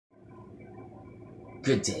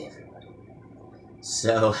Good day, everybody.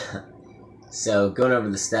 So, so going over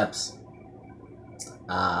the steps.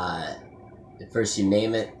 At first, you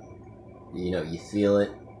name it. You feel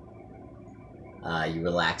it. You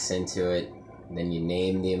relax into it. Then you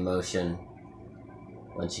name the emotion.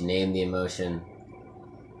 Once you name the emotion,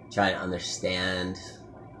 try to understand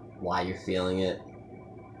why you're feeling it.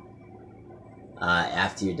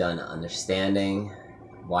 After you're done understanding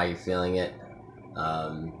why you're feeling it,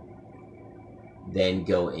 then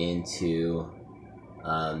go into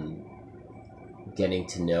getting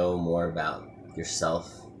to know more about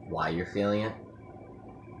yourself, why you're feeling it.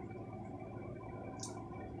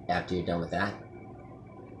 After you're done with that,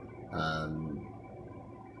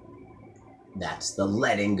 that's the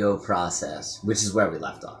letting go process, which is where we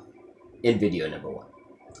left off in video number 1.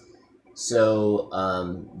 So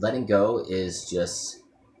letting go is just,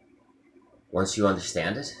 once you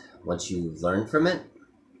understand it, once you learn from it,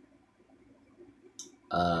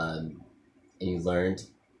 and you learned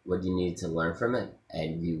what you need to learn from it,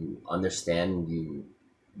 and you understand, you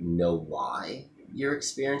know why you're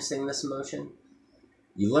experiencing this emotion,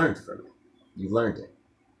 you learned from it. You learned it.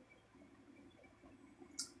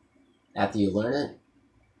 After you learn it,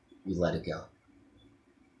 you let it go.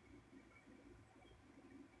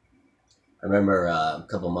 I remember a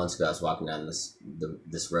couple months ago, I was walking down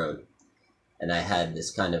this road, and I had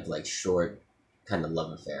this kind of like short kind of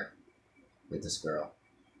love affair with this girl.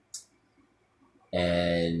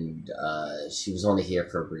 And she was only here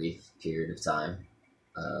for a brief period of time.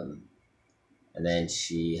 And then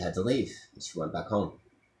she had to leave. And she went back home.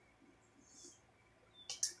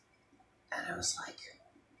 And I was like,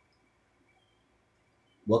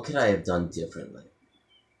 what could I have done differently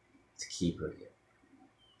to keep her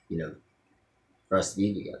here? For us to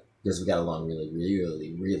be together. Because we got along really,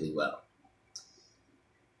 really, really well.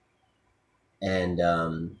 And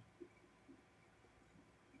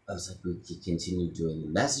I was like, we could continue doing the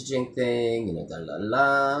messaging thing, da la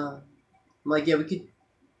la. I'm like, yeah, we could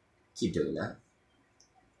keep doing that.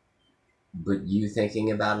 But you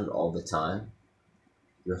thinking about it all the time,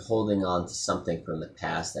 you're holding on to something from the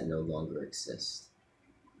past that no longer exists.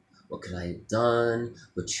 What could I have done?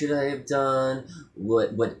 What should I have done?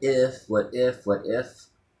 What if?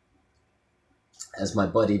 As my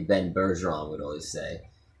buddy Ben Bergeron would always say,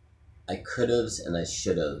 I could'ves and I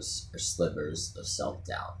should'ves are slivers of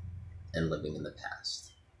self-doubt and living in the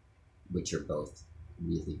past, which are both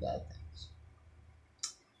really bad things.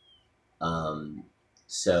 I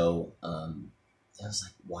was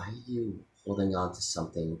like, why are you holding on to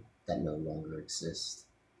something that no longer exists?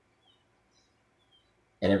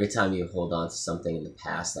 And every time you hold on to something in the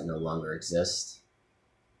past that no longer exists,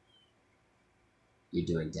 you're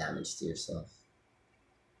doing damage to yourself.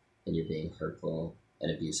 And you're being hurtful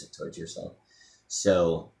and abusive towards yourself.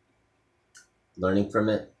 So, learning from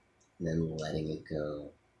it, and then letting it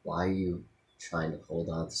go. Why are you trying to hold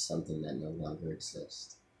on to something that no longer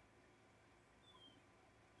exists?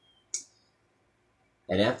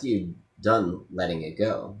 And after you're done letting it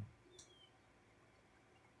go,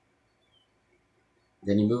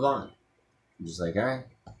 then you move on. You're just like, all right,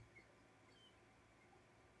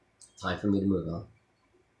 time for me to move on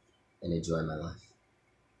and enjoy my life.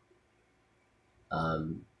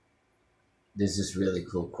 There's this really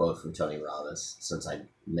cool quote from Tony Robbins, since I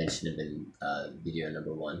mentioned him in video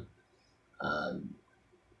number 1.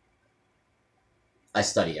 I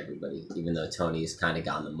study everybody, even though Tony's kind of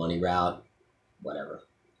gone the money route, whatever.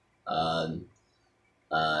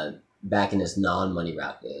 Back in his non-money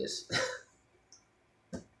route days,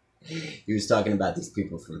 he was talking about these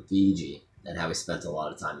people from Fiji and how he spent a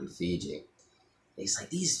lot of time in Fiji. He's like,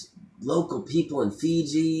 these local people in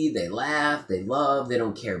Fiji, they laugh, they love, they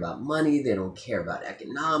don't care about money, they don't care about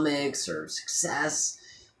economics or success.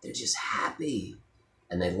 They're just happy.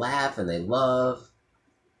 And they laugh and they love.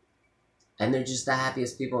 And they're just the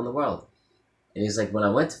happiest people in the world. And he's like, when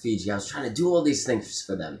I went to Fiji, I was trying to do all these things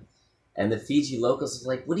for them. And the Fiji locals was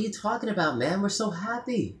like, what are you talking about, man? We're so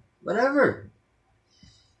happy. Whatever.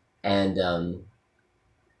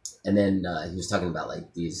 And then he was talking about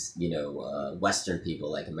like these, Western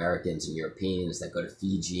people, like Americans and Europeans that go to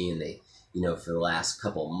Fiji, and they, for the last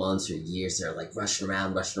couple of months or years, they're like rushing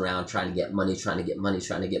around, trying to get money,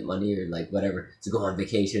 or like whatever, to go on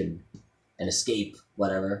vacation and escape,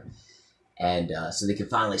 whatever. And so they can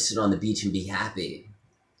finally sit on the beach and be happy.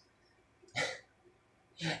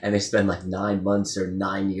 And they spend like 9 months or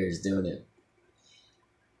 9 years doing it.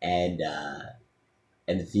 And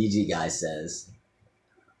the Fiji guy says,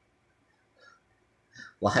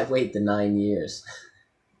 why wait the 9 years?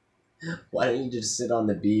 Why don't you just sit on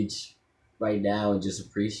the beach right now and just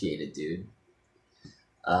appreciate it, dude?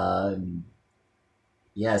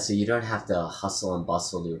 Yeah, so you don't have to hustle and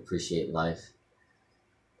bustle to appreciate life.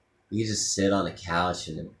 You can just sit on a couch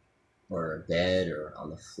or a bed or on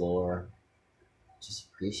the floor, just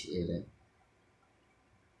appreciate it.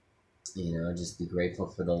 Just be grateful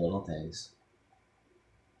for the little things.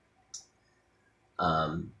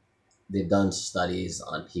 Um, they've done studies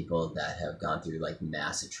on people that have gone through like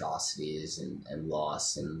mass atrocities and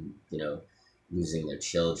loss and, losing their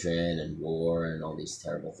children and war and all these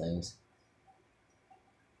terrible things.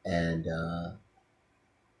 And the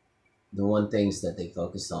one things that they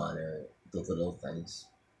focus on are the little things.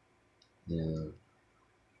 You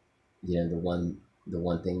know, the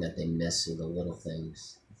one thing that they miss are the little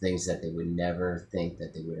things, things that they would never think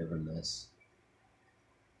that they would ever miss.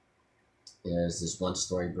 There's this one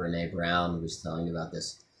story Brene Brown was telling about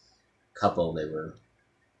this couple. They were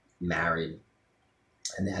married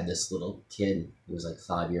and they had this little kid who was like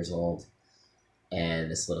 5 years old. And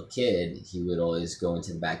this little kid, he would always go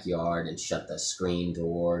into the backyard and shut the screen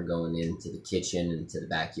door going into the kitchen and to the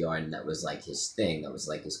backyard. And that was like his thing. That was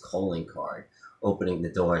like his calling card, opening the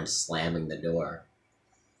door and slamming the door.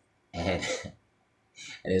 And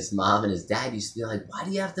and his mom and his dad used to be like, why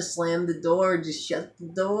do you have to slam the door? Just shut the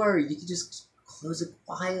door. You can just close it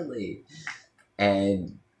quietly.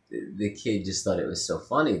 And the kid just thought it was so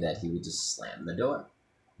funny that he would just slam the door.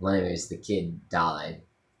 Well, anyways, the kid died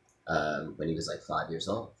when he was like 5 years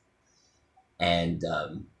old. And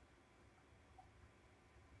now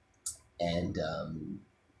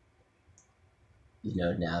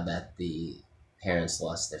that the parents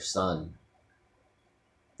lost their son,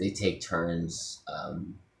 they take turns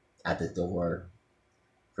at the door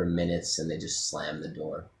for minutes, and they just slam the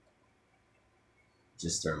door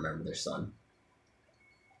just to remember their son.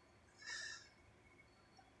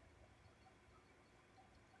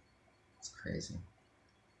 It's crazy.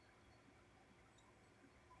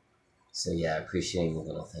 So yeah, appreciating the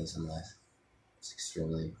little things in life is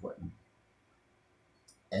extremely important.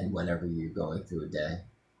 And whenever you're going through a day,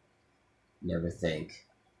 never think,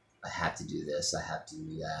 I have to do this, I have to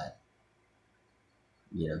do that.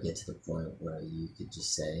 Get to the point where you could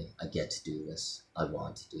just say, I get to do this, I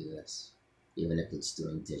want to do this. Even if it's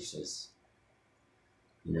doing dishes.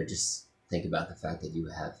 Just think about the fact that you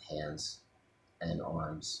have hands and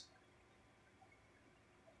arms.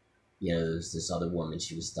 There's this other woman,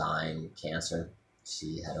 she was dying of cancer.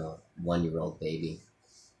 She had a 1-year-old baby.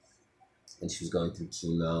 And she was going through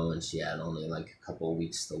chemo, and she had only like a couple of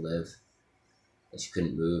weeks to live. And she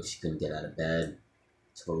couldn't move, she couldn't get out of bed,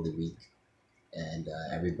 totally weak. And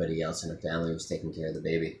everybody else in her family was taking care of the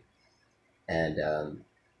baby. And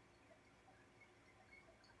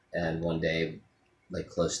one day, like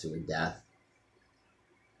close to her death,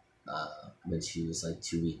 when she was like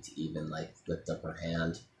too weak to even like lift up her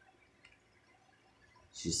hand,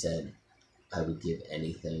 she said, I would give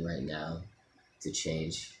anything right now to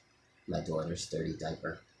change my daughter's dirty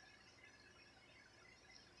diaper.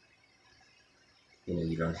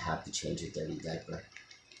 You don't have to change a dirty diaper.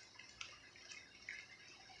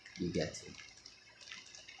 You get to.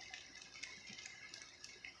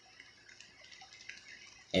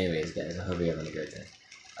 Anyways, guys, I hope you're having a great day.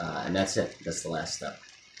 And that's it. That's the last step.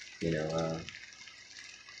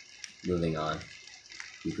 Moving on.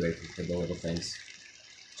 Be grateful for the little things.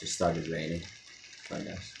 Just started raining. Quite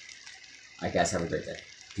nice. Alright, guys, have a great day.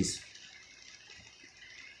 Peace.